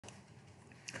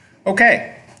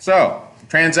Okay, so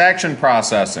transaction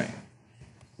processing.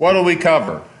 What do we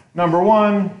cover? Number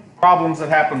one, problems that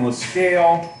happen with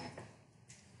scale.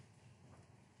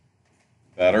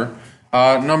 Better.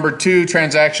 Number two,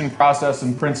 transaction process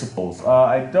and principles.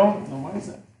 I don't know, what is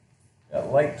it?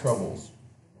 Got light troubles.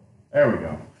 There we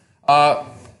go.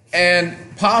 And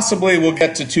possibly we'll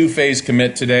get to two-phase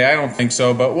commit today. I don't think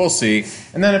so, but we'll see.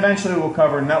 And then eventually we'll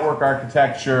cover network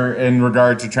architecture in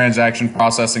regard to transaction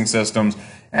processing systems,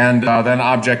 and then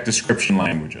object description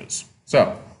languages.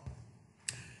 So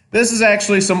this is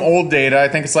actually some old data. I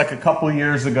think it's like a couple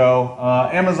years ago.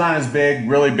 Amazon is big,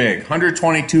 really big,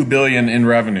 122 billion in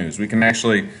revenues. We can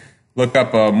actually look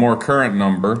up a more current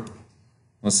number.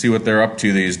 Let's see what they're up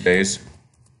to these days.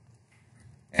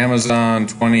 Amazon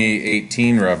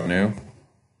 2018 revenue.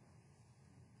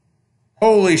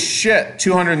 Holy shit,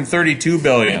 232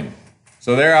 billion.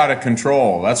 So they're out of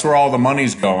control. That's where all the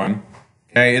money's going.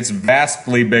 Okay, it's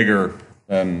vastly bigger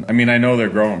than, I mean, I know they're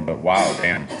growing, but wow,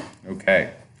 damn.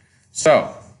 Okay.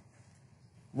 So,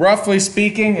 roughly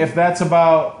speaking, if that's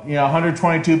about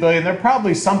 122 billion, they're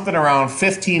probably something around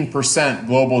 15%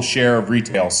 global share of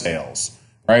retail sales,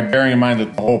 right? Bearing in mind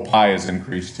that the whole pie has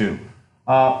increased too.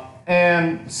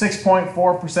 And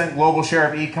 6.4% global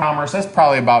share of e-commerce, that's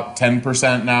probably about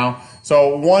 10% now.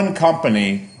 So one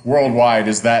company worldwide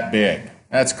is that big.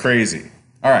 That's crazy.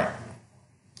 All right.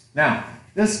 Now,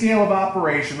 this scale of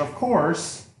operation, of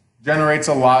course, generates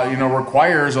a lot,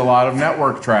 requires a lot of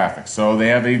network traffic. So they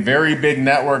have a very big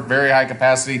network, very high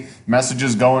capacity,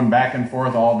 messages going back and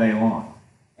forth all day long.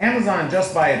 Amazon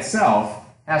just by itself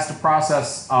has to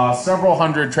process several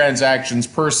hundred transactions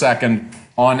per second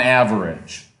on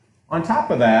average. On top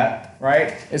of that,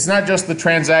 right, it's not just the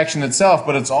transaction itself,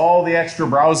 but it's all the extra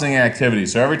browsing activity.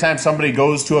 So every time somebody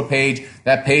goes to a page,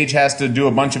 that page has to do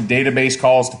a bunch of database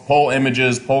calls to pull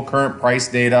images, pull current price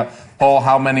data, pull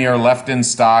how many are left in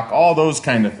stock, all those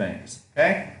kind of things,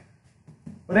 okay?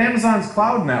 But Amazon's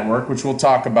cloud network, which we'll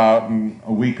talk about in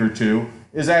a week or two,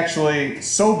 is actually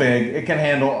so big it can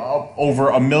handle over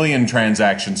 1 million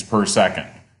transactions per second.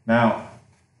 Now,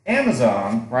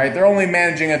 Amazon, right, they're only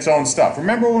managing its own stuff.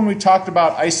 Remember when we talked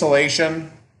about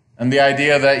isolation and the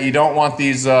idea that you don't want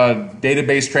these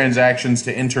database transactions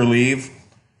to interleave?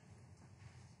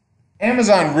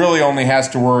 Amazon really only has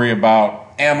to worry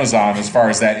about Amazon as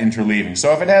far as that interleaving.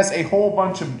 So if it has a whole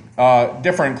bunch of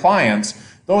different clients,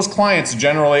 those clients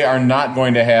generally are not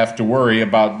going to have to worry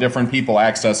about different people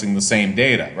accessing the same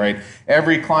data, right?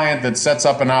 Every client that sets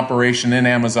up an operation in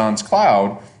Amazon's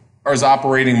cloud is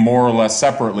operating more or less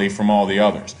separately from all the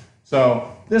others.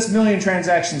 So this 1 million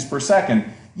transactions per second,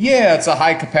 yeah, it's a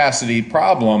high capacity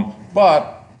problem,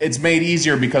 but it's made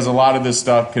easier because a lot of this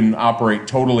stuff can operate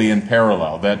totally in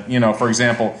parallel. That, for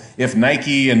example, if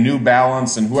Nike and New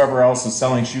Balance and whoever else is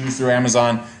selling shoes through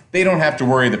Amazon, they don't have to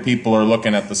worry that people are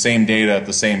looking at the same data at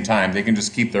the same time. They can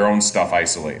just keep their own stuff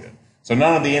isolated. So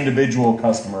none of the individual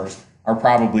customers are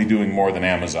probably doing more than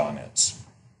Amazon is.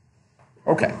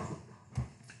 Okay.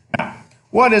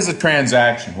 What is a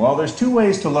transaction? Well, there's two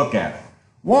ways to look at it.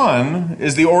 One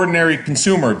is the ordinary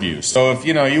consumer view. So if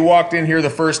you walked in here the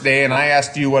first day and I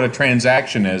asked you what a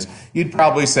transaction is, you'd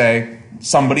probably say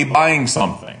somebody buying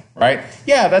something, right?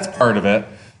 Yeah, that's part of it.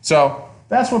 So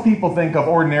that's what people think of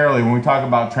ordinarily when we talk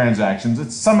about transactions.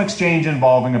 It's some exchange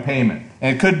involving a payment.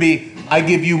 And it could be I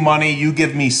give you money, you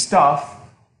give me stuff.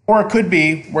 Or it could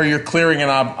be where you're clearing an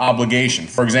obligation.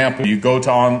 For example, you go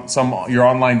to your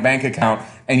online bank account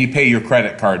and you pay your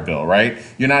credit card bill, right?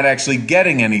 You're not actually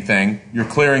getting anything. You're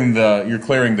clearing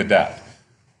the debt.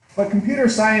 But computer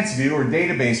science view or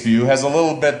database view has a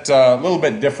little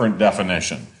bit different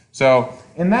definition. So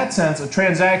in that sense, a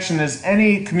transaction is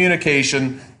any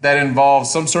communication that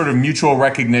involves some sort of mutual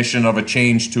recognition of a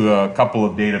change to a couple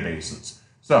of databases.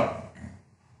 So,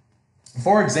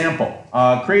 for example,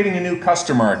 creating a new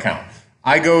customer account.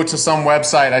 I go to some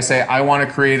website, I say, I want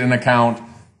to create an account.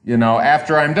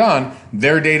 After I'm done,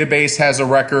 their database has a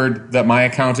record that my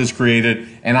account is created,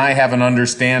 and I have an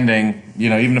understanding,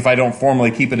 even if I don't formally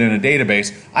keep it in a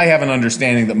database, I have an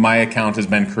understanding that my account has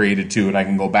been created too, and I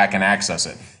can go back and access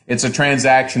it. It's a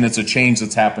transaction, it's a change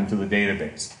that's happened to the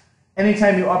database.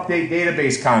 Anytime you update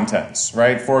database contents,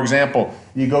 right? For example,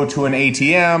 you go to an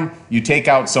ATM, you take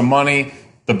out some money,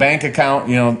 the bank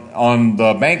account, on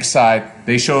the bank side,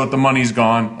 they show that the money's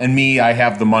gone, and I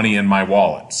have the money in my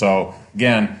wallet. So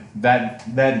again,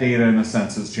 that data in a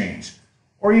sense has changed.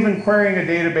 Or even querying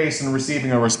a database and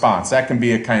receiving a response. That can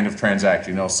be a kind of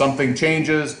transaction. Something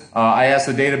changes, I ask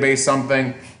the database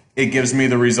something, it gives me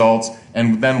the results,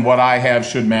 and then what I have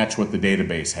should match what the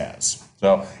database has.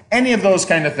 So any of those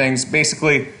kind of things,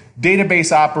 basically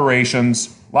database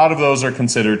operations A lot of those are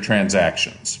considered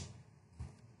transactions.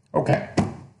 Okay.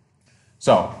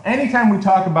 So, anytime we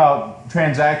talk about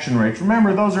transaction rates,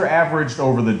 remember those are averaged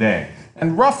over the day.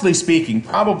 And roughly speaking,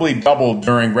 probably double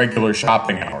during regular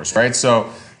shopping hours, right?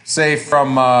 So, say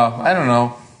from, I don't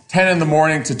know, 10 in the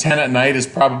morning to 10 at night is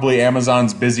probably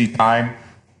Amazon's busy time.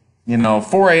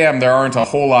 4 a.m. there aren't a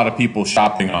whole lot of people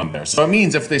shopping on there. So it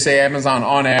means if they say Amazon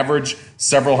on average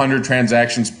several hundred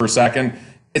transactions per second,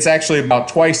 it's actually about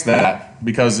twice that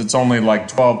because it's only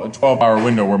like a 12-hour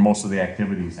window where most of the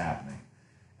activity is happening.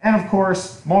 And of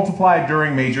course, multiplied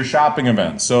during major shopping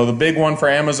events. So the big one for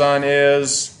Amazon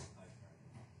is,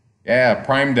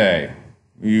 Prime Day.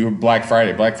 Black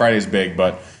Friday. Black Friday is big,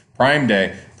 but Prime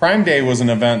Day. Prime Day was an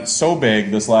event so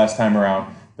big this last time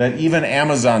around that even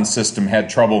Amazon's system had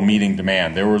trouble meeting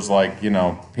demand. There was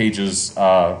pages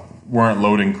weren't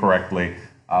loading correctly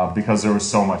because there was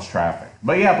so much traffic.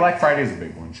 But yeah, Black Friday is a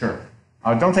big one, sure.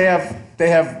 Don't they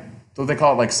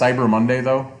call it like Cyber Monday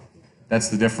though? That's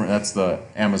the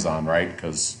Amazon, right?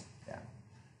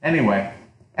 Anyway,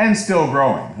 and still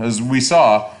growing. As we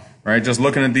saw, right, just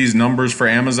looking at these numbers for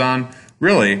Amazon,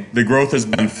 really, the growth has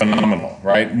been phenomenal,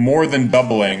 right? More than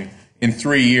doubling in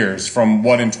 3 years from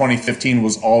what in 2015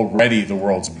 was already the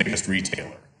world's biggest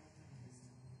retailer.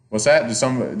 What's that?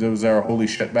 Was there a holy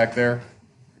shit back there?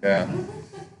 Yeah.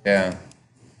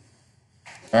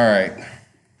 All right.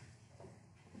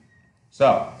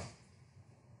 So,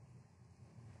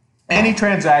 any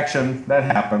transaction that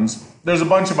happens, there's a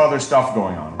bunch of other stuff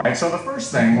going on, right? So the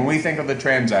first thing when we think of the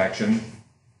transaction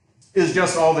is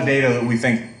just all the data that we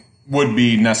think would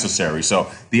be necessary. So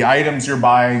the items you're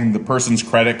buying, the person's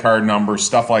credit card number,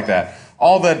 stuff like that.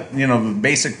 All that, the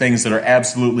basic things that are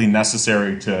absolutely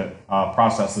necessary to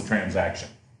process the transaction.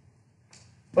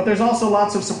 But there's also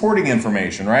lots of supporting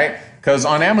information, right? Because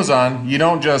on Amazon, you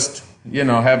don't just,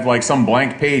 have like some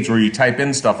blank page where you type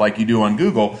in stuff like you do on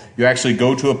Google. You actually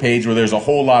go to a page where there's a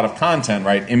whole lot of content,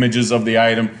 right? Images of the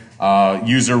item,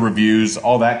 user reviews,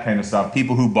 all that kind of stuff.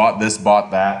 People who bought this,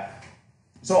 bought that.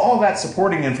 So all that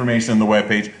supporting information on the web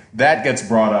page, that gets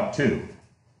brought up too.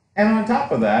 And on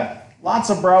top of that,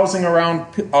 lots of browsing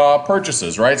around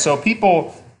purchases, right? So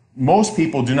most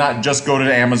people do not just go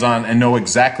to Amazon and know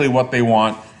exactly what they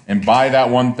want and buy that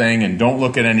one thing and don't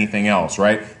look at anything else,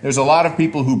 right? There's a lot of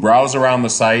people who browse around the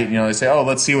site, they say, oh,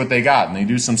 let's see what they got. And they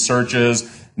do some searches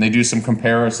and they do some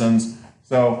comparisons.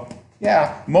 So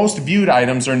yeah, most viewed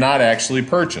items are not actually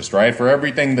purchased, right? For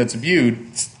everything that's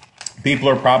viewed, people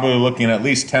are probably looking at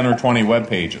least 10 or 20 web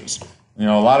pages. A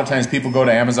lot of times people go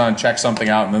to Amazon, check something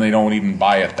out, and then they don't even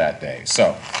buy it that day.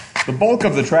 So the bulk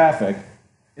of the traffic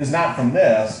is not from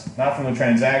this, not from the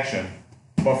transaction,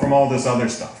 but from all this other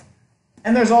stuff.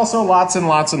 And there's also lots and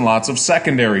lots and lots of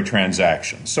secondary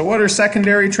transactions. So what are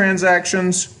secondary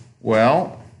transactions?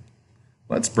 Well,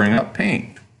 let's bring up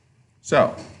Paint.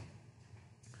 So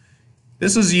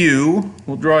this is you.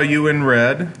 We'll draw you in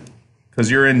red because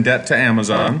you're in debt to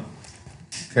Amazon.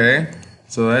 Okay,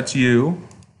 so that's you.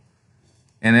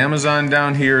 And Amazon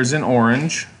down here is in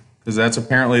orange because that's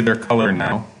apparently their color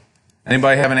now.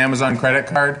 Anybody have an Amazon credit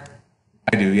card?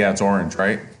 I do, yeah, it's orange,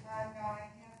 right?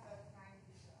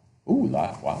 Ooh,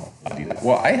 wow.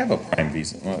 Well, I have a Prime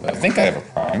Visa. Well, I think I have a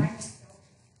Prime.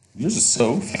 Yours is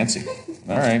so fancy.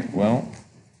 All right, well,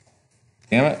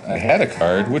 damn it, I had a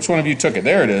card. Which one of you took it?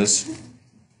 There it is.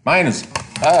 Mine is,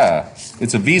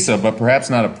 it's a Visa, but perhaps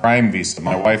not a Prime Visa.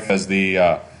 My wife has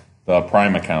the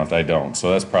Prime account. I don't,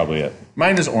 so that's probably it.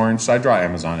 Mine is orange, so I draw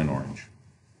Amazon in orange.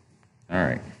 All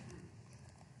right.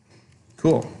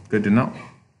 Cool. Good to know.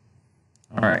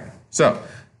 All right. So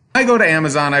I go to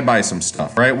Amazon, I buy some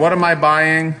stuff, right? What am I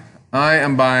buying? I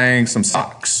am buying some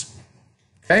socks.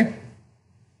 Okay?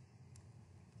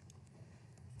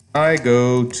 I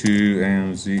go to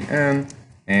Amazon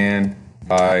and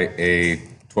buy a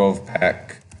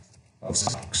 12-pack of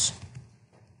socks.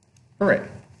 Hooray.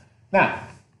 Now,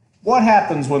 what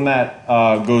happens when that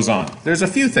goes on? There's a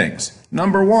few things.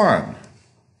 Number one,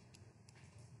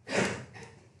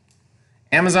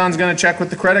 Amazon's going to check with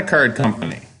the credit card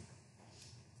company.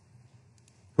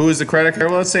 Who is the credit card?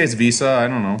 Well, let's say it's Visa. I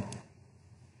don't know.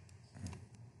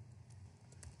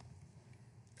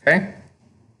 Okay?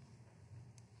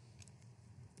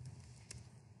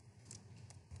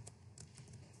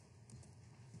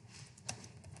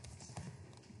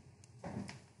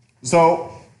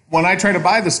 So when I try to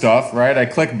buy the stuff, right, I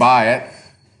click buy it,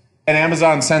 and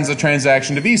Amazon sends a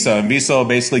transaction to Visa, and Visa will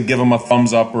basically give them a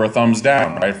thumbs up or a thumbs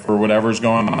down, right, for whatever's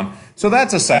going on. So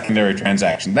that's a secondary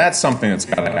transaction. That's something that's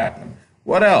got to happen.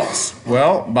 What else?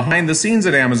 Well, behind the scenes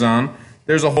at Amazon,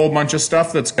 there's a whole bunch of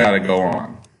stuff that's got to go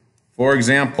on. For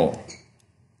example,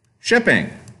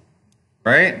 shipping.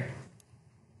 right?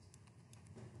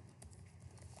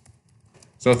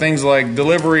 So things like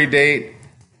delivery date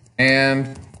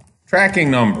and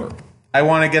tracking number. I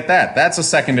want to get that. That's a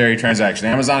secondary transaction.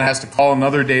 Amazon has to call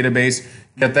another database,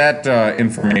 get that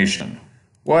information.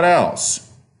 What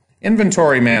else?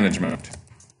 Inventory management.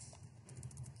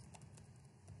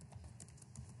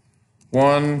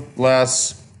 One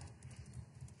less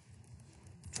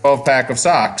 12-pack of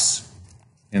socks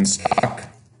in stock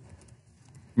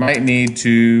might need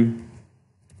to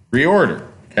reorder,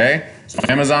 okay? So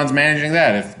Amazon's managing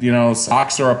that. If, you know,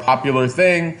 socks are a popular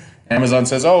thing, Amazon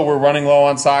says, oh, we're running low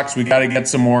on socks, we got to get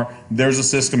some more. There's a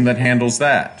system that handles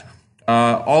that.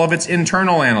 All of its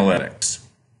internal analytics,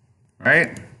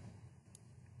 right?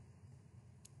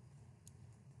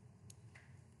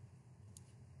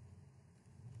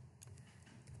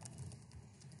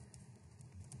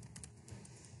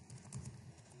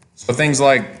 So things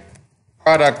like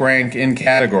product rank in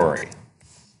category.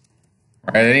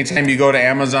 Right? Anytime you go to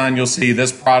Amazon, you'll see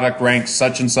this product ranks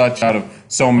such and such out of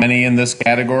so many in this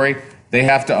category. They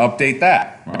have to update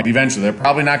that, right? Eventually. They're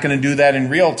probably not going to do that in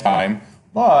real time,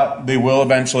 but they will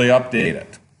eventually update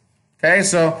it. Okay,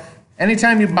 so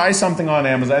anytime you buy something on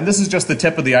Amazon, and this is just the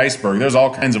tip of the iceberg, there's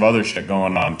all kinds of other shit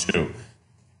going on too.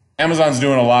 Amazon's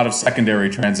doing a lot of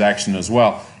secondary transaction as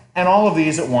well, and all of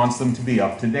these, it wants them to be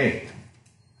up to date.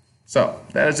 So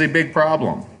that is a big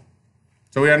problem.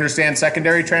 So we understand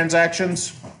secondary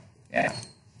transactions? Yeah,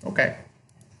 okay.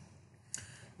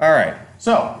 All right,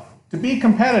 so to be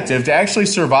competitive, to actually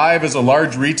survive as a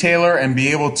large retailer and be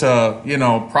able to, you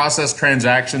know, process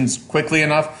transactions quickly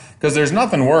enough, because there's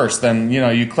nothing worse than, you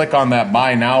know, you click on that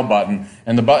buy now button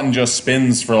and the button just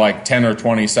spins for like 10 or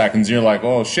 20 seconds. You're like,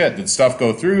 oh shit, did stuff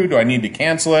go through? Do I need to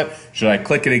cancel it? Should I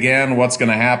click it again? What's going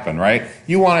to happen, right?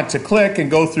 You want it to click and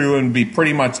go through and be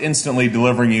pretty much instantly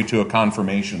delivering you to a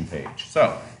confirmation page.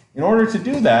 So in order to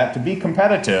do that, to be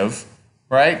competitive,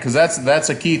 right, because that's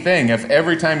a key thing. If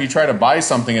every time you try to buy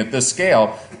something at this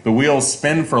scale, the wheels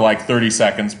spin for like 30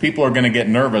 seconds, people are going to get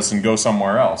nervous and go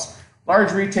somewhere else.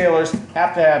 Large retailers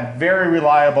have to have very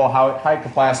reliable, high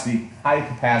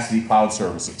capacity cloud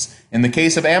services. In the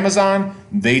case of Amazon,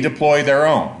 they deploy their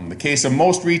own. In the case of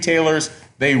most retailers,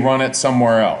 they run it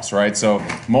somewhere else, right? So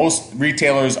most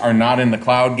retailers are not in the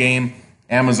cloud game.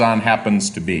 Amazon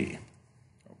happens to be.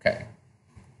 Okay.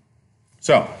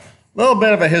 So, a little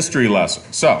bit of a history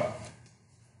lesson. So,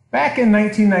 back in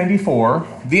 1994,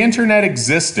 the internet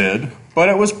existed, but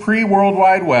it was pre-World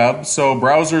Wide Web, so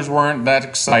browsers weren't that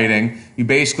exciting. You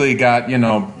basically got, you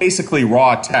know, basically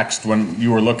raw text when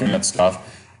you were looking at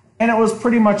stuff. And it was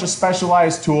pretty much a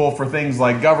specialized tool for things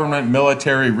like government,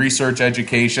 military, research,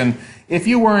 education. If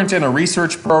you weren't in a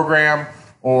research program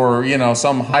or, you know,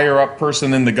 some higher up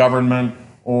person in the government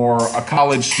or a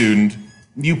college student,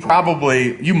 you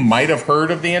might have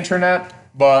heard of the internet,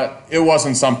 but it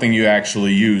wasn't something you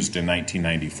actually used in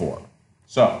 1994.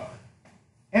 So,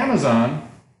 Amazon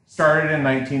started in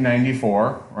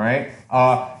 1994, right,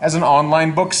 as an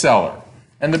online bookseller.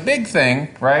 And the big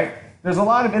thing, right, there's a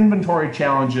lot of inventory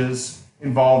challenges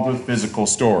involved with physical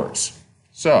stores.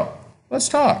 So, let's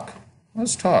talk.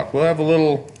 Let's talk. We'll have a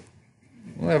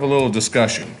little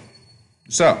discussion.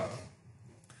 So,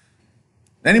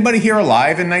 anybody here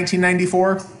alive in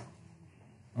 1994?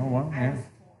 Oh, wow, yeah.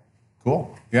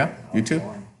 Cool. Yeah, you too?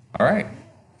 All right.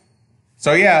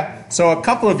 So yeah, so a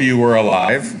couple of you were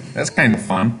alive. That's kind of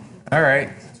fun. All right.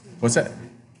 What's that?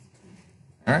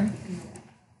 All right.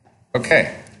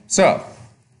 Okay. So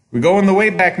we go in the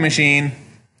Wayback Machine.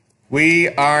 We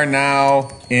are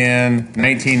now in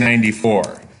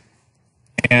 1994.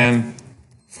 And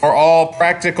for all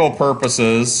practical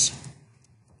purposes,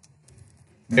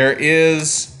 there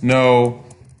is no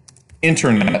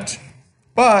internet,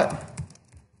 but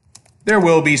there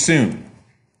will be soon.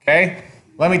 Okay?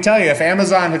 Let me tell you, if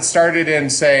Amazon had started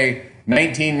in, say,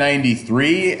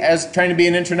 1993 as trying to be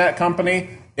an internet company,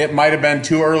 it might have been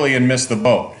too early and missed the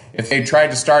boat. If they tried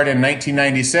to start in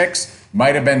 1996,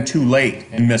 might have been too late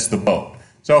and missed the boat.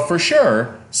 So for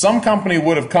sure, some company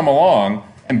would have come along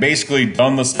and basically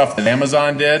done the stuff that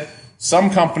Amazon did. Some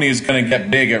company is going to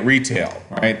get big at retail,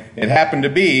 right? It happened to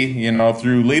be, you know,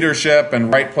 through leadership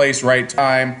and right place, right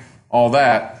time, all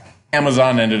that,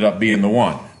 Amazon ended up being the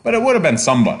one. But it would have been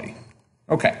somebody.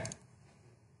 Okay.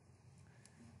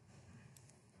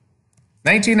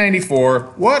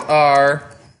 1994, what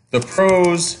are the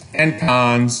pros and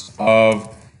cons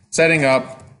of setting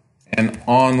up an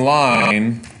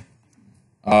online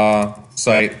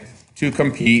site to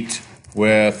compete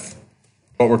with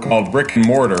what were called brick and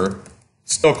mortar,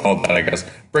 still called that, I guess,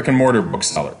 brick and mortar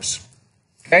booksellers?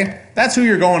 Okay? That's who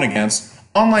you're going against.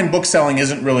 online book selling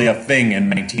isn't really a thing in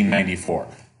 1994.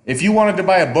 If you wanted to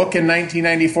buy a book in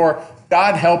 1994,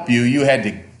 God help you, you had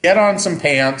to get on some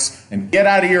pants and get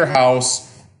out of your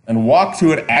house and walk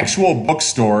to an actual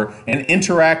bookstore and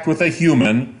interact with a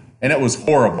human, and it was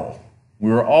horrible. We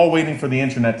were all waiting for the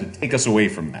internet to take us away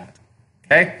from that.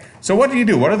 Okay? So what do you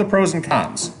do? What are the pros and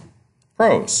cons?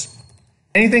 Pros.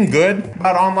 Anything good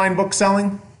about online book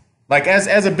selling? Like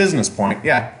as a business point,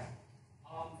 yeah.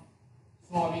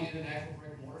 So I mean, in an actual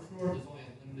brick and mortar store, there's only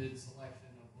a limited selection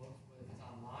of books, but if it's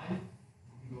online,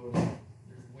 you can go to,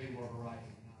 there's way more variety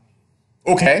and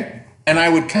options. Okay, and I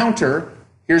would counter,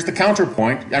 here's the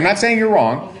counterpoint. I'm not saying you're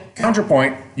wrong. Okay.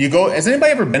 Counterpoint, you go, has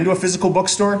anybody ever been to a physical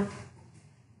bookstore?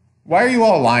 Why are you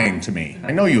all lying to me?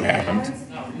 I know you haven't.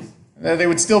 Not recent. They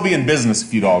would still be in business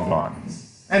if you'd all gone.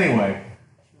 Anyway,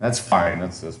 that's fine.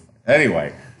 That's just fine.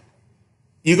 Anyway,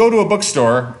 you go to a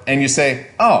bookstore and you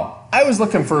say, oh, I was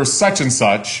looking for such and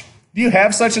such. Do you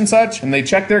have such and such? And they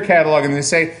check their catalog and they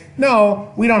say,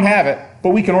 no, we don't have it, but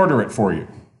we can order it for you.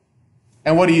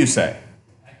 And what do you say?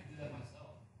 I can do that myself.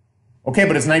 Okay,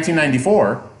 but it's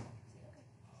 1994.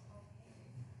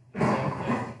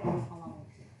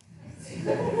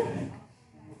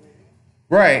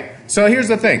 Right. So here's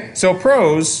the thing. So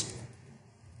pros,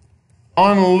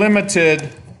 unlimited,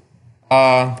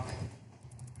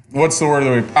 what's the word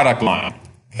of the product line?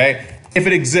 Okay. If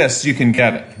it exists, you can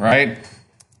get it, right?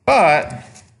 But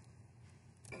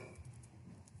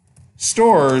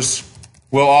stores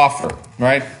will offer,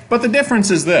 right? But the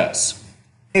difference is this.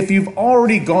 If you've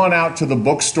already gone out to the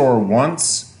bookstore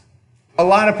once, a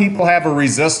lot of people have a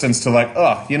resistance to like,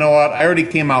 oh, you know what? I already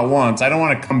came out once. I don't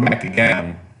want to come back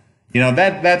again. You know,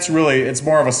 that's really, it's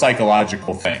more of a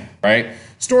psychological thing, right?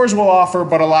 Stores will offer,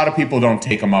 but a lot of people don't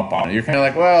take them up on it. You're kind of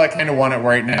like, well, I kind of want it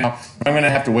right now. I'm going to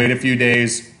have to wait a few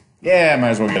days. Yeah, I might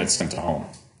as well get it sent to home.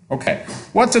 Okay,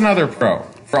 what's another pro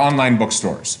for online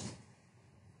bookstores?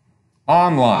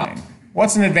 Online.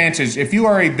 What's an advantage? If you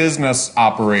are a business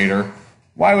operator,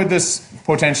 why would this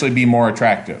potentially be more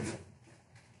attractive?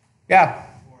 Yeah.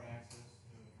 More access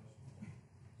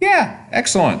to Yeah,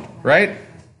 excellent, right?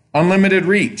 Unlimited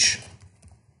reach.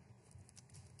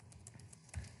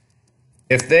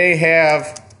 If they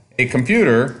have a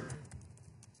computer,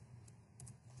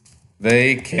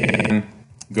 they can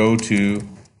go to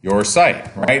your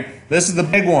site, right? This is the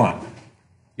big one.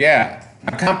 Yeah.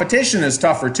 Now, competition is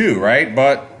tougher too, right?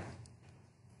 But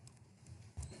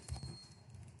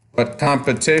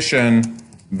competition,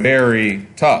 very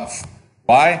tough.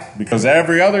 Why? Because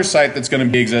every other site that's going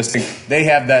to be existing, they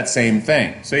have that same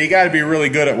thing. So you got to be really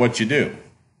good at what you do.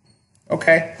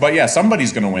 Okay. But yeah,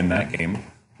 somebody's going to win that game.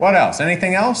 What else?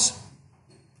 Anything else?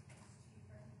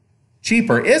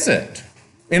 Cheaper, is it?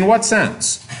 In what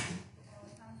sense?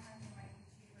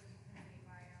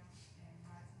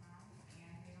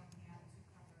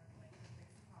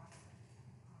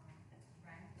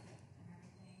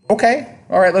 Okay,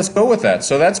 all right, let's go with that.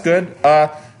 So that's good.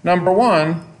 Number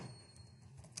one,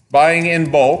 buying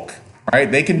in bulk, right?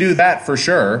 They can do that for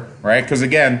sure, right? Because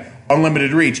again,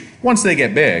 unlimited reach, once they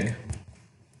get big.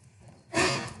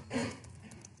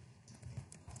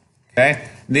 Okay,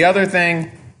 the other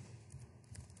thing,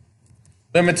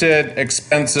 limited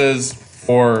expenses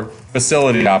for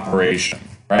facility operation,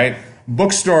 right?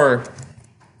 Bookstore,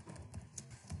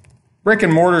 brick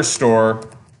and mortar store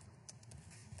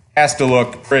has to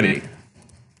look pretty.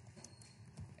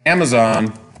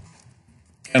 Amazon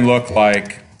can look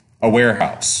like a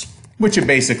warehouse, which it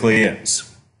basically is.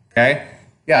 Okay?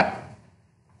 Yeah.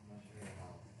 I'm not sure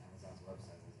how Amazon's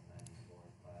website was in '94,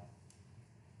 but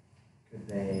could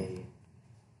they,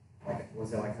 like,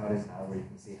 was it like how it is now, where you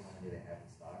can see how many they have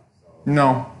in stock? So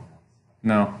No.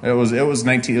 No. It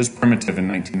was primitive in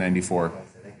 1994.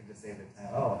 So they could just say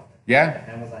that, oh, Yeah?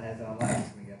 Amazon has it online, I'm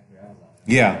just gonna get it through Amazon.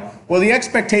 Yeah. Well, the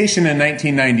expectation in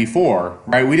 1994,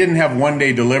 right? We didn't have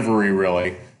one-day delivery,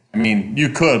 really. I mean, you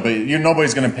could, but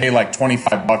nobody's going to pay like $25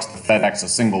 to FedEx a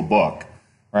single book,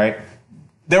 right?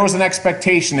 There was an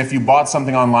expectation if you bought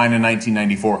something online in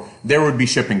 1994, there would be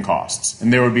shipping costs,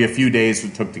 and there would be a few days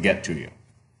it took to get to you.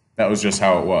 That was just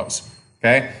how it was.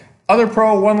 Okay? Other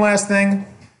pro, one last thing.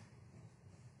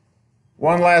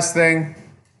 One last thing.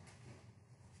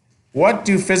 What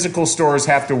do physical stores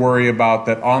have to worry about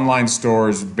that online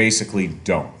stores basically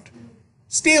don't?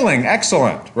 Stealing,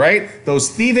 excellent, right? Those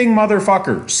thieving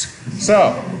motherfuckers.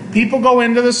 So, people go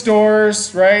into the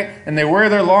stores, right? And they wear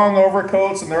their long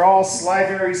overcoats and they're all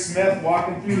Slyberry Smith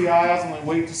walking through the aisles and they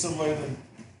wait to somebody and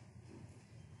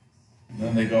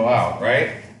then they go out,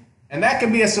 right? And that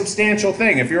can be a substantial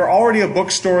thing. If you're already a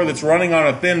bookstore that's running on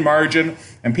a thin margin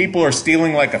and people are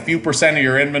stealing like a few % of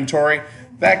your inventory,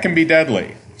 that can be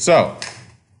deadly. So,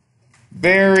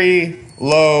 very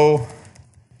low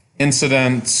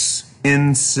incidence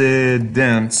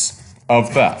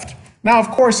of theft. Now, of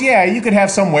course, yeah, you could have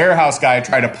some warehouse guy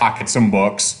try to pocket some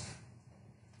books,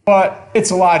 but it's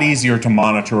a lot easier to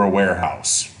monitor a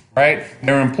warehouse, right?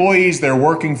 They're employees, they're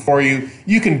working for you.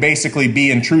 You can basically be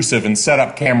intrusive and set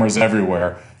up cameras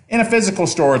everywhere. In a physical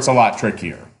store, it's a lot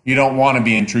trickier. You don't want to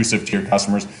be intrusive to your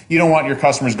customers. You don't want your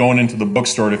customers going into the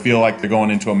bookstore to feel like they're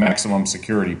going into a maximum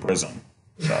security prison.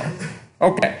 So,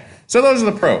 okay. So those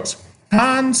are the pros.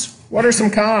 Cons, what are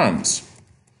some cons?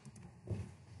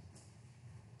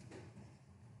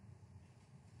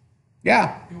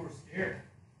 Yeah. People were scared.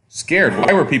 Scared.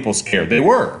 Why were people scared? They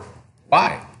were.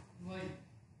 Why? Like,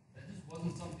 that just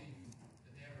wasn't something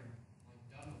that they ever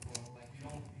done before. Like,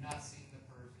 you're not seeing the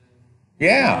person.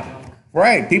 Yeah.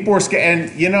 Right. People were scared.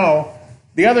 And,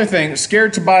 the other thing,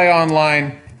 scared to buy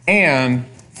online and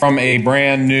from a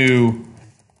brand new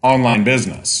online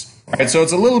business. Right? So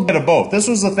it's a little bit of both. This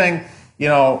was the thing,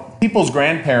 people's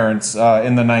grandparents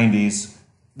in the 90s,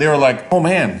 they were like, oh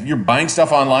man, you're buying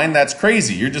stuff online? That's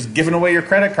crazy. You're just giving away your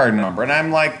credit card number. And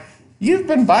I'm like, you've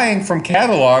been buying from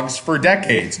catalogs for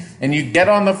decades. And you get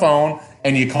on the phone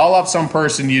and you call up some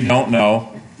person you don't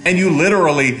know and you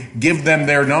literally give them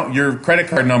your credit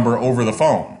card number over the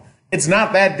phone. It's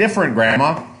not that different,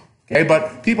 Grandma. Okay,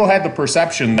 but people had the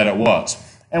perception that it was.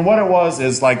 And what it was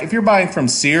is like, if you're buying from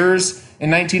Sears in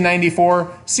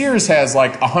 1994, Sears has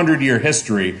like a 100-year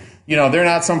history. They're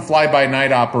not some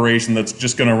fly-by-night operation that's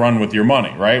just going to run with your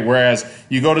money, right? Whereas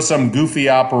you go to some goofy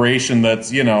operation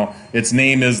that's, its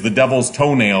name is the Devil's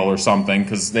Toenail or something,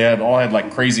 because they all had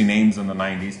like crazy names in the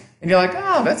 90s. And you're like,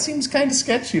 oh, that seems kind of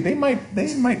sketchy. They might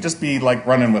just be like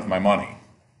running with my money.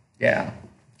 Yeah.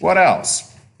 What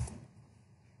else?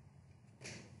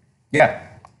 Yeah.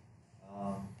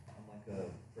 Unlike a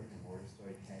brick and mortar store,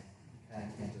 you kind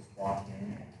of can't just walk in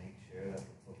and make sure that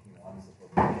the book you want is the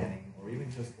book you're getting, or even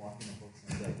just walk in a book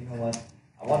and be like, you know what,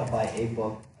 I want to buy a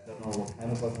book. I don't know what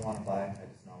kind of book I want to buy. I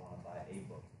just know I want to buy a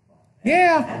book. And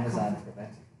Yeah. Amazon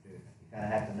prevents you from doing it. You kind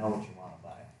of have to know what you want to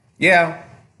buy. Yeah.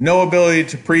 No ability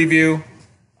to preview.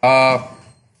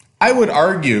 I would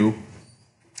argue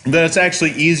that it's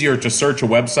actually easier to search a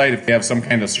website if you have some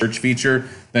kind of search feature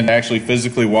than to actually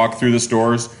physically walk through the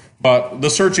stores. But the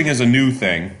searching is a new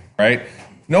thing, right?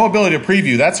 No ability to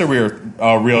preview, that's a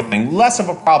real thing. Less of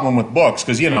a problem with books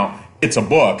because, it's a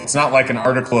book. It's not like an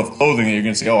article of clothing that you're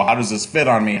going to say, oh, how does this fit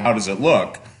on me? How does it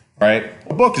look? Right?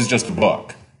 A book is just a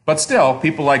book. But still,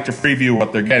 people like to preview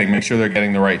what they're getting, make sure they're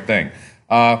getting the right thing.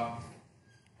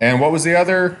 And what was the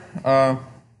other?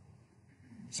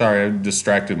 Sorry, I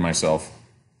distracted myself.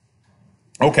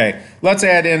 Okay, let's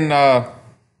add in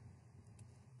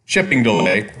shipping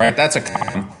delay. Right, that's a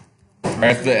con.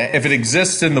 Right, if it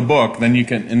exists in the book, then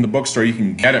in the bookstore you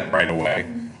can get it right away.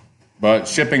 But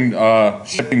shipping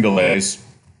delays.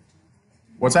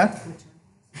 What's that?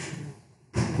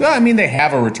 Well, I mean, they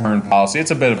have a return policy. It's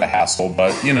a bit of a hassle,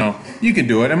 but you can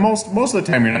do it. And most of the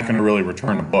time, you're not going to really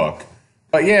return a book.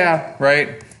 But yeah,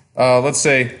 right. Let's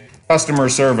say customer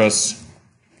service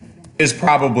is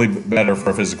probably better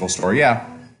for a physical store. Yeah.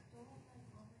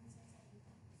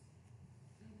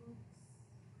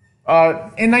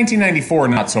 In 1994,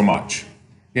 not so much.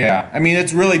 Yeah, I mean,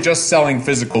 it's really just selling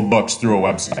physical books through a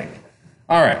website.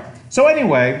 All right. So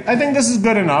anyway, I think this is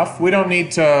good enough. We don't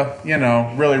need to,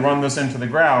 really run this into the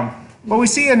ground. But we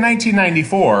see in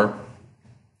 1994,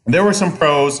 there were some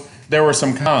pros, there were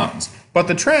some cons. But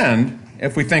the trend,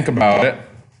 if we think about it,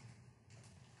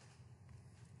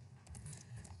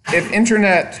 if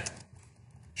internet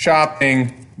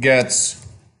shopping gets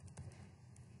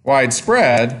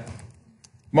widespread,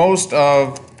 most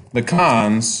of the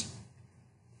cons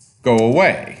go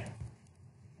away,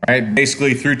 right?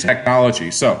 Basically through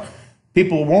technology. So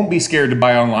people won't be scared to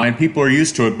buy online. People are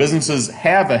used to it. Businesses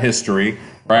have a history,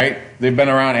 right? They've been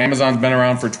around. Amazon's been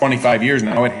around for 25 years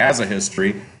now. It has a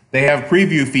history. They have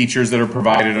preview features that are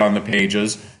provided on the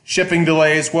pages. Shipping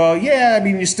delays, well, yeah, I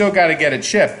mean, you still got to get it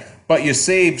shipped, but you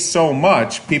save so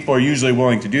much, people are usually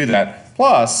willing to do that.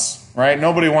 Plus, right,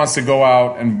 nobody wants to go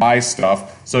out and buy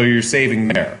stuff, so you're saving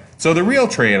there. So the real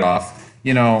trade-off,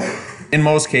 in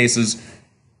most cases,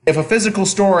 if a physical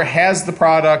store has the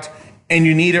product and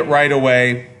you need it right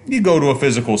away, you go to a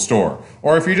physical store.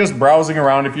 Or if you're just browsing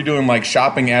around, if you're doing like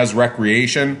shopping as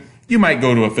recreation, you might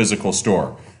go to a physical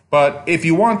store. But if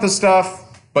you want the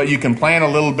stuff, but you can plan a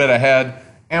little bit ahead,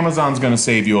 Amazon's going to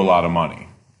save you a lot of money.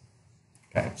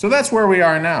 Okay, so that's where we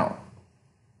are now.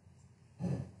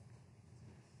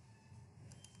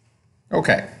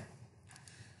 Okay.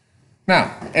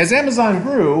 Now, as Amazon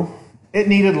grew, it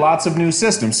needed lots of new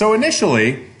systems. So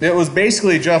initially, it was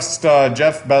basically just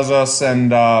Jeff Bezos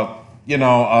and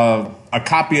a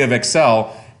copy of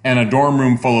Excel and a dorm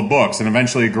room full of books, and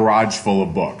eventually a garage full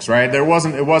of books. Right? It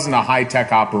wasn't a high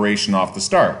tech operation off the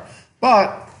start,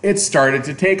 but it started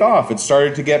to take off. It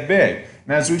started to get big.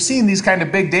 And as we've seen these kind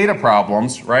of big data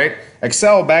problems, right?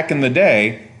 Excel back in the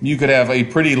day, you could have a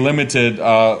pretty limited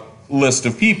list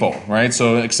of people, right?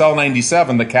 So Excel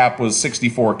 97, the cap was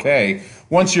 64K.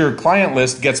 Once your client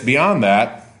list gets beyond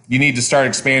that, you need to start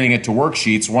expanding it to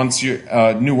worksheets. Once you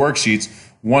new worksheets,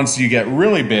 once you get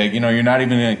really big, you're not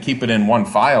even going to keep it in one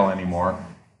file anymore.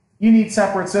 You need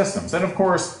separate systems. And of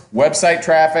course, website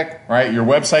traffic, right? Your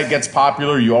website gets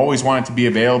popular. You always want it to be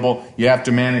available. You have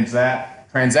to manage that.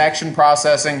 Transaction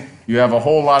processing, you have a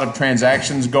whole lot of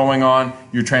transactions going on.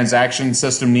 Your transaction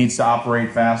system needs to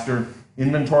operate faster.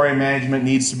 Inventory management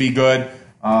needs to be good.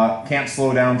 Can't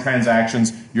slow down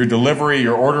transactions. Your delivery,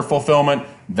 your order fulfillment,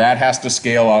 that has to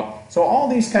scale up. So all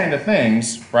these kind of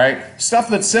things, right? Stuff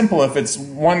that's simple if it's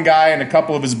one guy and a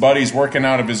couple of his buddies working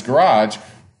out of his garage,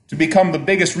 to become the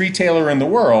biggest retailer in the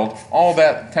world, all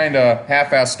that kind of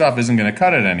half-assed stuff isn't going to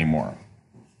cut it anymore.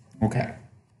 Okay.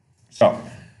 So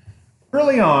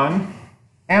early on,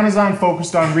 Amazon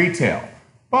focused on retail,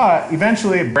 but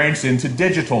eventually it branched into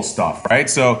digital stuff, right?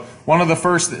 So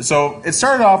it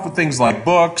started off with things like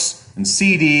books and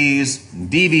CDs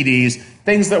and DVDs,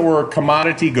 things that were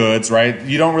commodity goods, right?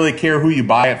 You don't really care who you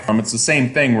buy it from. It's the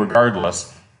same thing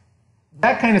regardless.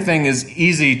 That kind of thing is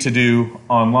easy to do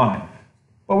online.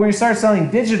 But when you start selling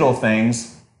digital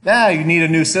things, you need a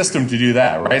new system to do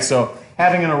that, right? So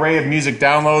having an array of music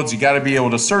downloads, you got to be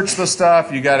able to search the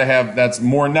stuff. You got to have, that's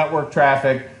more network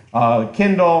traffic.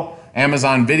 Kindle,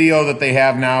 Amazon Video that they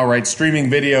have now, right? Streaming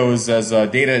video is as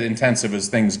data intensive as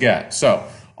things get. So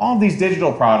all these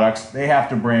digital products, they have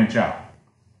to branch out.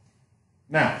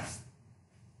 Now,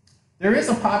 there is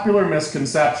a popular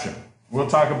misconception. We'll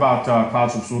talk about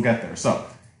cloud service, we'll get there. So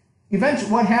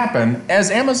eventually what happened, as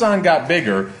Amazon got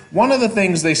bigger, one of the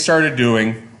things they started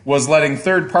doing was letting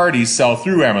third parties sell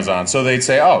through Amazon. So they'd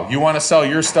say, oh, you want to sell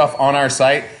your stuff on our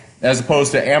site? As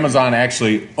opposed to Amazon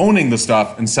actually owning the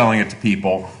stuff and selling it to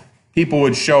people. People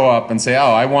would show up and say,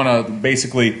 oh, I want to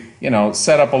basically,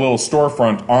 set up a little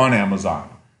storefront on Amazon.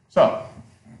 So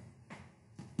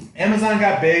Amazon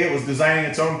got big. It was designing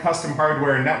its own custom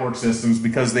hardware and network systems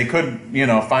because they couldn't,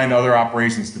 find other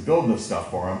operations to build this stuff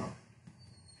for them.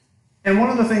 And one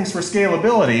of the things for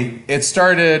scalability, it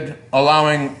started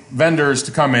allowing vendors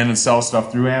to come in and sell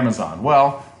stuff through Amazon.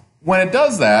 Well, when it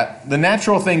does that, the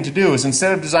natural thing to do is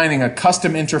instead of designing a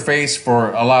custom interface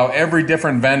allow every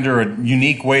different vendor a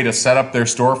unique way to set up their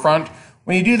storefront,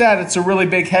 when you do that, it's a really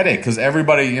big headache because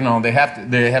everybody, they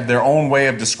have their own way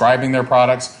of describing their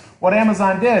products. What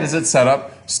Amazon did is it set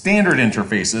up standard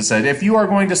interfaces. It said, if you are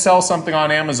going to sell something on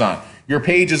Amazon, your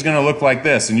page is going to look like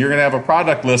this, and you're going to have a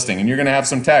product listing, and you're going to have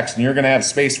some text, and you're going to have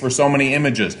space for so many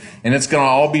images, and it's going to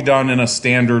all be done in a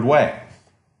standard way.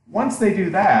 Once they do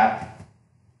that,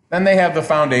 then they have the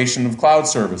foundation of cloud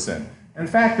service in. In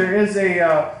fact, there is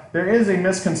a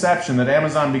misconception that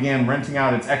Amazon began renting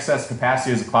out its excess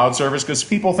capacity as a cloud service because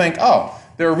people think, oh,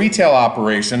 they're a retail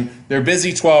operation, they're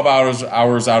busy 12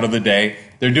 hours out of the day,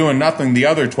 they're doing nothing the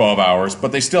other 12 hours,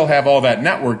 but they still have all that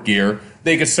network gear,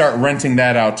 they could start renting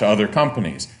that out to other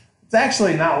companies. It's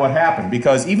actually not what happened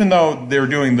because even though they're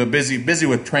doing the busy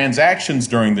with transactions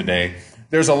during the day,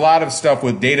 there's a lot of stuff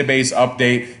with database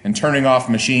update and turning off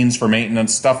machines for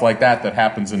maintenance, stuff like that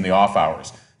happens in the off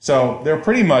hours. So they're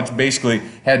pretty much basically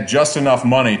had just enough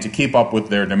money to keep up with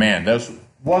their demand. That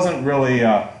wasn't really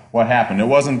what happened. It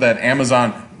wasn't that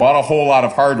Amazon bought a whole lot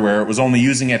of hardware. It was only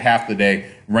using it half the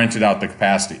day, rented out the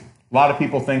capacity. A lot of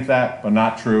people think that, but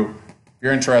not true. If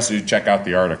you're interested, check out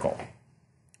the article.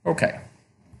 Okay.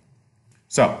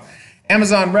 So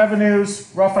Amazon revenues,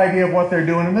 rough idea of what they're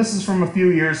doing, and this is from a few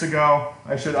years ago.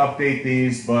 I should update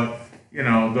these, but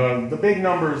the big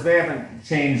numbers, they haven't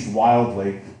changed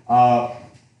wildly.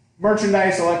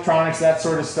 Merchandise, electronics, that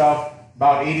sort of stuff,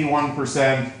 about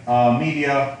 81%.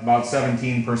 Media, about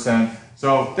 17%.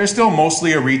 So they're still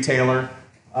mostly a retailer.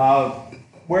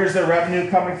 Where's their revenue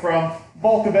coming from?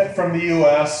 Bulk of it from the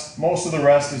U.S. Most of the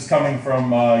rest is coming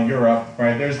from Europe.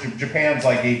 Right? There's Japan's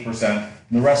like 8%.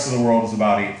 And the rest of the world is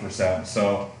about 8%.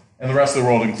 So, and the rest of the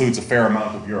world includes a fair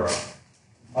amount of Europe.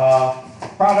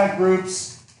 Product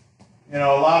groups, a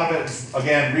lot of it is,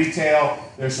 again, retail.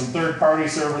 There's some third-party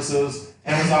services.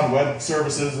 Amazon Web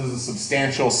Services is a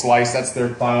substantial slice. That's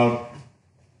their cloud.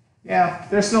 Yeah,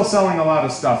 they're still selling a lot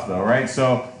of stuff, though, right?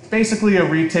 So, basically a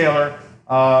retailer.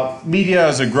 Media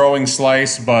is a growing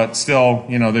slice, but still,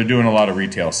 they're doing a lot of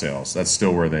retail sales. That's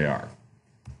still where they are.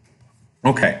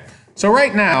 Okay, so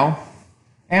right now,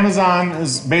 Amazon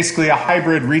is basically a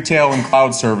hybrid retail and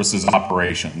cloud services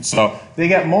operation. So they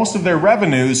get most of their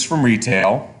revenues from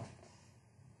retail,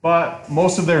 but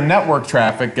most of their network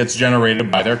traffic gets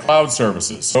generated by their cloud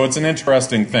services. So it's an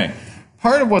interesting thing.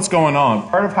 Part of what's going on,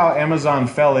 part of how Amazon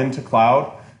fell into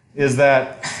cloud, is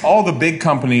that all the big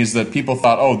companies that people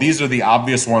thought, oh, these are the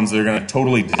obvious ones that are going to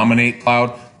totally dominate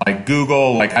cloud, like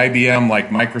Google, like IBM, like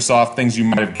Microsoft, things you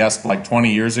might have guessed like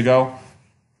 20 years ago,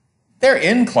 they're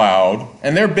in cloud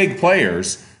and they're big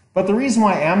players. But the reason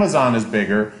why Amazon is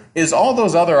bigger is all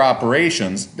those other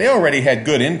operations, they already had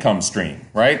good income stream,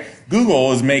 right?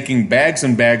 Google is making bags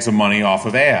and bags of money off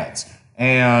of ads.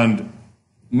 And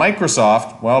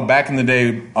Microsoft, well, back in the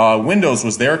day, Windows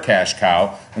was their cash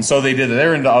cow, and so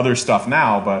they're into other stuff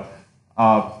now, but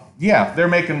yeah, they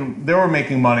were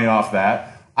making money off that.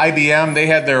 IBM, they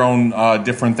had their own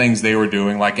different things they were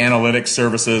doing, like analytics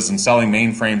services and selling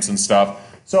mainframes and stuff.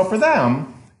 So for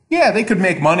them, yeah, they could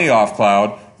make money off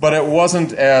cloud, but it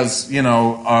wasn't as,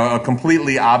 a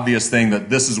completely obvious thing that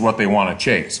this is what they want to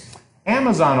chase.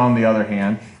 Amazon, on the other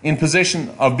hand, in position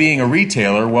of being a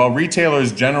retailer, well,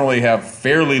 retailers generally have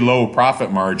fairly low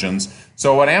profit margins.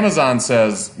 So what Amazon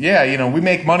says, yeah, we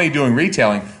make money doing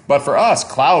retailing, but for us,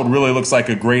 cloud really looks like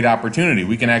a great opportunity.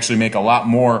 We can actually make a lot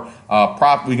more,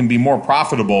 we can be more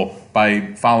profitable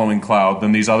by following cloud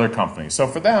than these other companies. So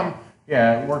for them,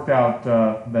 yeah, it worked out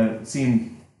that it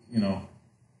seemed,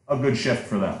 a good shift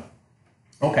for them.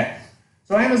 Okay,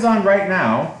 so Amazon right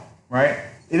now, right,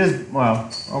 it is,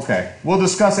 well, okay. We'll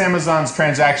discuss Amazon's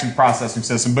transaction processing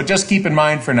system, but just keep in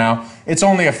mind for now, it's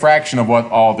only a fraction of what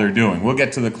all they're doing. We'll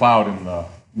get to the cloud in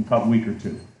a week or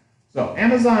two. So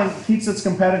Amazon keeps its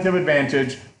competitive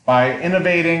advantage by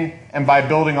innovating and by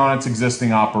building on its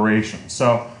existing operations.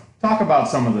 So talk about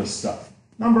some of this stuff.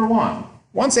 Number one,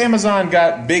 once Amazon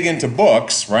got big into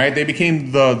books, right, they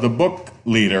became the book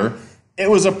leader. It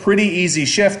was a pretty easy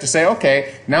shift to say,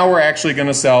 okay, now we're actually going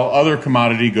to sell other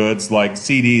commodity goods like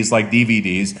CDs, like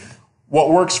DVDs.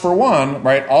 What works for one,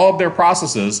 right, all of their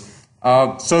processes.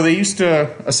 So they used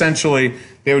to essentially,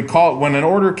 they would call, when an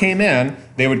order came in,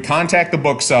 they would contact the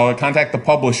bookseller, contact the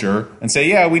publisher, and say,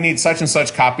 yeah, we need such and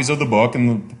such copies of the book, and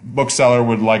the bookseller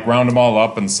would like round them all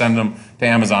up and send them to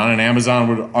Amazon, and Amazon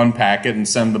would unpack it and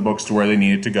send the books to where they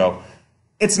needed to go.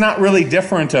 It's not really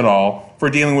different at all for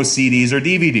dealing with CDs or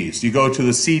DVDs. You go to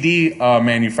the CD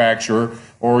manufacturer,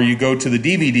 or you go to the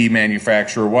DVD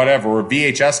manufacturer, whatever, or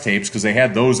VHS tapes, because they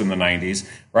had those in the 90s,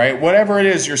 right? Whatever it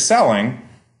is you're selling,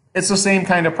 it's the same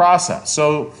kind of process.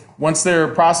 So once their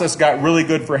process got really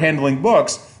good for handling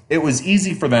books, it was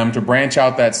easy for them to branch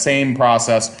out that same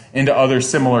process into other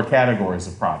similar categories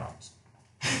of products.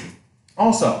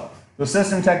 Also, the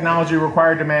system technology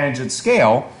required to manage at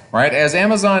scale, right? As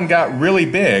Amazon got really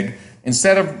big,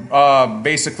 instead of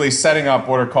basically setting up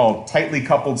what are called tightly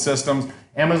coupled systems,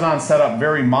 Amazon set up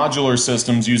very modular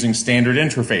systems using standard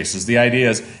interfaces. The idea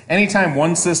is anytime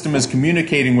one system is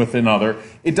communicating with another,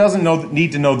 it doesn't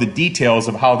need to know the details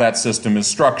of how that system is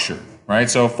structured, right?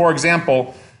 So for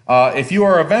example, if you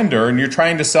are a vendor and you're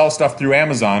trying to sell stuff through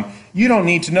Amazon, you don't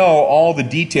need to know all the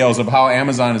details of how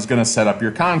Amazon is going to set up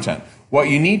your content. What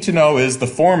you need to know is the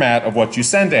format of what you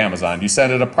send to Amazon. You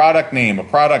send it a product name, a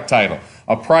product title,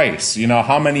 a price,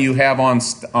 how many you have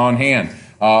on hand,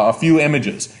 a few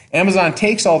images. Amazon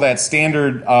takes all that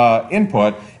standard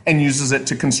input and uses it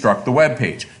to construct the web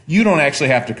page. You don't actually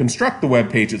have to construct the web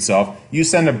page itself. You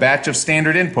send a batch of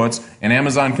standard inputs, and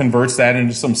Amazon converts that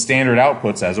into some standard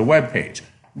outputs as a web page.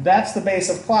 That's the base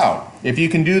of cloud. If you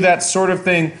can do that sort of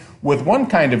thing with one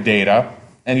kind of data,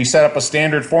 and you set up a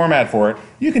standard format for it,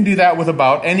 you can do that with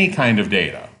about any kind of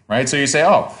data, right? So you say,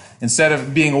 oh, instead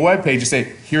of being a web page, you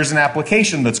say, here's an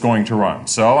application that's going to run.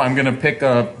 So I'm going to pick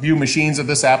a few machines that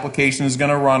this application is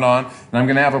going to run on, and I'm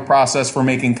going to have a process for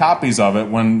making copies of it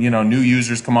when new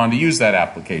users come on to use that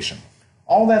application.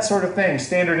 All that sort of thing,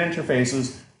 standard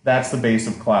interfaces, that's the base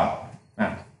of cloud.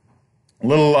 Now, a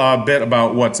little bit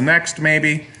about what's next,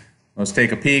 maybe. Let's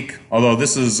take a peek. Although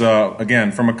this is,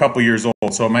 again, from a couple years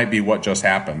old, so it might be what just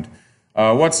happened.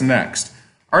 What's next?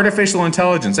 Artificial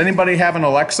intelligence. Anybody have an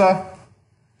Alexa?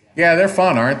 Yeah, they're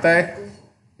fun, aren't they?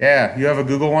 Yeah, you have a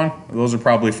Google one? Those are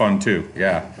probably fun too.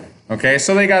 Yeah. Okay,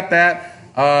 so they got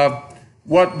that.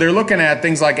 What they're looking at,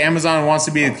 things like Amazon wants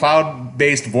to be a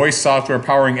cloud-based voice software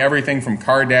powering everything from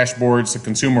car dashboards to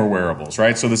consumer wearables,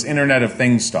 right? So this Internet of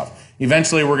Things stuff.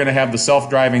 Eventually, we're going to have the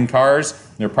self-driving cars.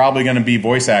 They're probably going to be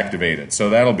voice-activated,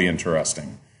 so that'll be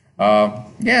interesting.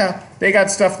 Yeah, they got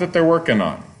stuff that they're working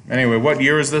on. Anyway, what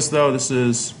year is this, though? This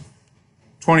is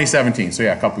 2017, so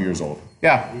yeah, a couple years old.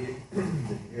 Yeah? Did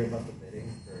you hear about the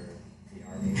bidding for the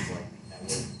Army's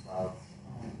network cloud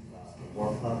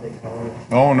self-help they call it.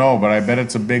 Oh no, but I bet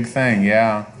it's a big thing.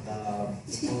 Yeah.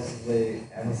 Supposedly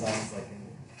Amazon's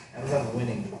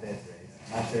winning the bid race.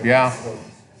 I'm not sure if Yeah.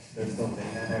 they're still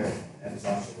bidding on it or if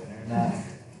Amazon's the winner or not.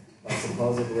 But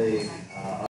supposedly